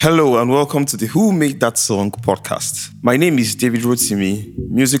Hello and welcome to the Who Made That Song podcast. My name is David Rotimi,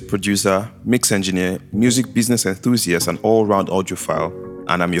 music producer, mix engineer, music business enthusiast, and all-round audiophile,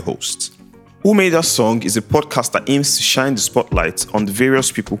 and I'm your host. Who Made That Song is a podcast that aims to shine the spotlight on the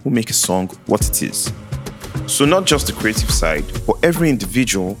various people who make a song what it is. So not just the creative side, but every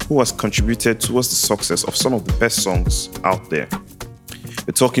individual who has contributed towards the success of some of the best songs out there.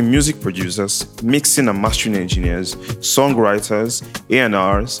 We're talking music producers, mixing and mastering engineers, songwriters,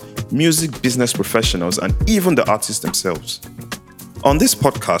 A&Rs, music business professionals, and even the artists themselves. On this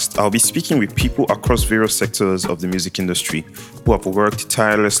podcast, I'll be speaking with people across various sectors of the music industry who have worked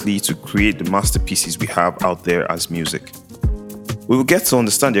tirelessly to create the masterpieces we have out there as music. We will get to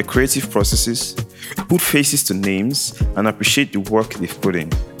understand their creative processes, put faces to names, and appreciate the work they've put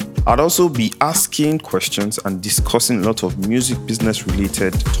in. I'd also be asking questions and discussing a lot of music business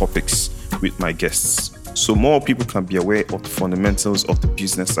related topics with my guests, so more people can be aware of the fundamentals of the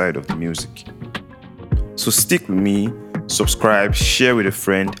business side of the music. So stick with me, subscribe, share with a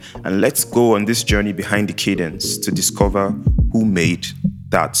friend, and let's go on this journey behind the cadence to discover who made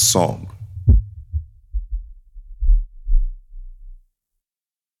that song.